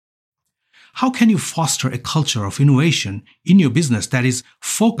How can you foster a culture of innovation in your business that is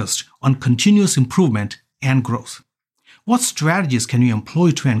focused on continuous improvement and growth? What strategies can you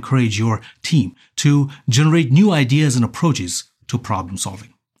employ to encourage your team to generate new ideas and approaches to problem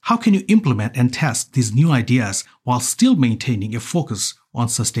solving? How can you implement and test these new ideas while still maintaining a focus on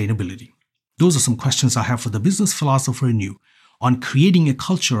sustainability? Those are some questions I have for the business philosopher in you on creating a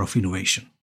culture of innovation.